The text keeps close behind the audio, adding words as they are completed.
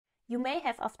You may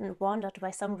have often wondered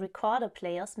why some recorder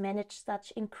players manage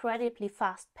such incredibly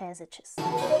fast passages.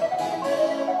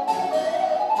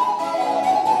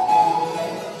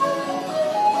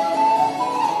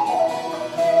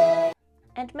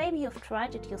 And maybe you've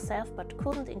tried it yourself but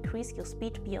couldn't increase your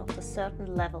speed beyond a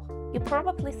certain level. You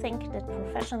probably think that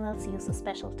professionals use a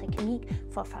special technique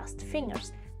for fast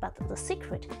fingers, but the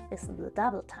secret is the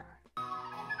double tongue.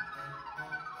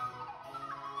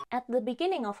 At the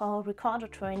beginning of our recorder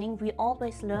training, we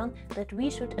always learn that we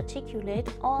should articulate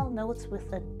all notes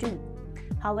with a do.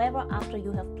 However, after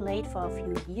you have played for a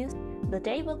few years, the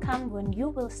day will come when you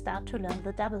will start to learn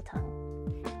the double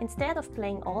tongue. Instead of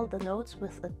playing all the notes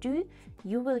with a do,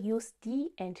 you will use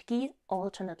D and G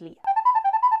alternately.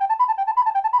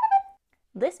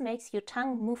 This makes your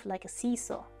tongue move like a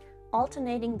seesaw,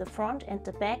 alternating the front and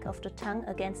the back of the tongue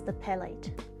against the palate,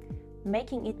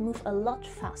 making it move a lot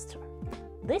faster.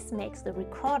 This makes the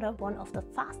recorder one of the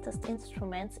fastest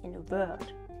instruments in the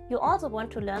world. You also want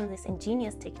to learn this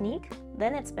ingenious technique?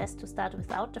 Then it's best to start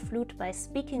without the flute by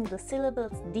speaking the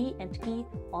syllables D and G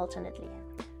alternately.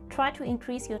 Try to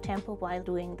increase your tempo while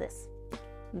doing this.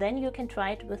 Then you can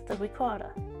try it with the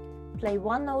recorder. Play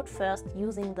one note first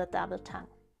using the double tongue.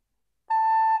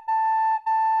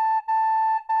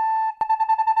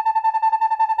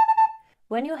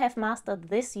 When you have mastered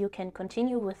this, you can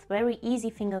continue with very easy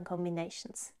finger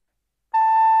combinations.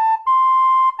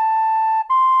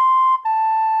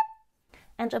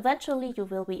 And eventually you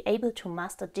will be able to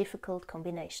master difficult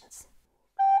combinations.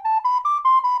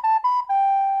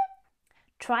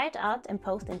 Try it out and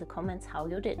post in the comments how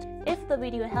you did. If the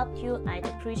video helped you, I'd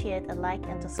appreciate a like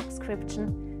and a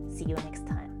subscription. See you next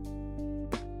time.